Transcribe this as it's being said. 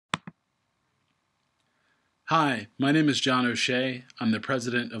Hi, my name is John O'Shea. I'm the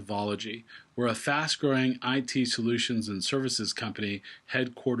president of Vology. We're a fast-growing IT solutions and services company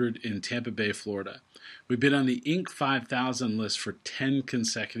headquartered in Tampa Bay, Florida. We've been on the Inc. 5000 list for 10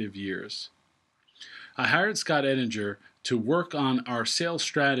 consecutive years. I hired Scott Edinger to work on our sales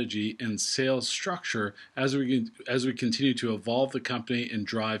strategy and sales structure as we continue to evolve the company and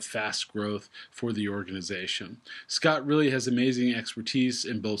drive fast growth for the organization. Scott really has amazing expertise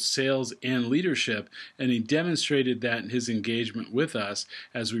in both sales and leadership, and he demonstrated that in his engagement with us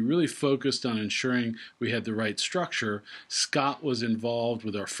as we really focused on ensuring we had the right structure. Scott was involved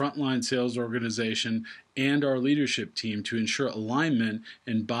with our frontline sales organization and our leadership team to ensure alignment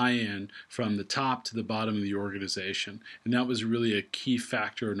and buy-in from the top to the bottom of the organization. And that was really a key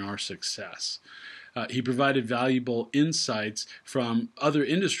factor in our success. He provided valuable insights from other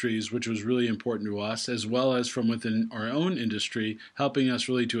industries, which was really important to us, as well as from within our own industry, helping us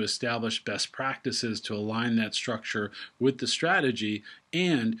really to establish best practices to align that structure with the strategy,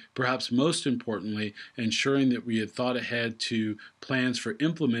 and perhaps most importantly, ensuring that we had thought ahead to plans for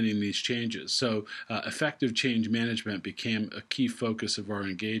implementing these changes. So effective change management became a key focus of our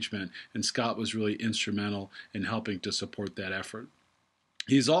engagement, and Scott was really instrumental in helping to support that effort.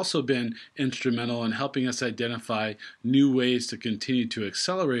 He's also been instrumental in helping us identify new ways to continue to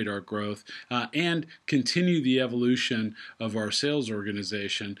accelerate our growth and continue the evolution of our sales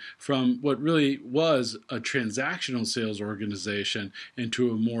organization from what really was a transactional sales organization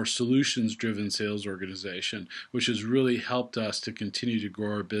into a more solutions-driven sales organization, which has really helped us to continue to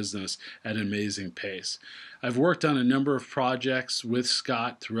grow our business at an amazing pace. I've worked on a number of projects with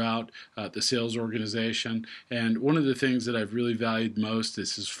Scott throughout the sales organization, and one of the things that I've really valued most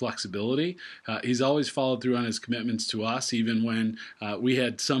is his flexibility. He's always followed through on his commitments to us, even when we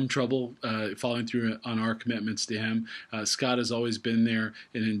had some trouble following through on our commitments to him. Scott has always been there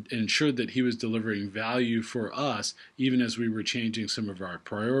and ensured that he was delivering value for us, even as we were changing some of our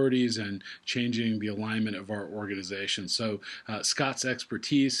priorities and changing the alignment of our organization. So Scott's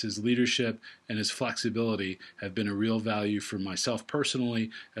expertise, his leadership, and his flexibility have been a real value for myself personally,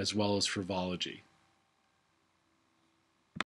 as well as for Vology.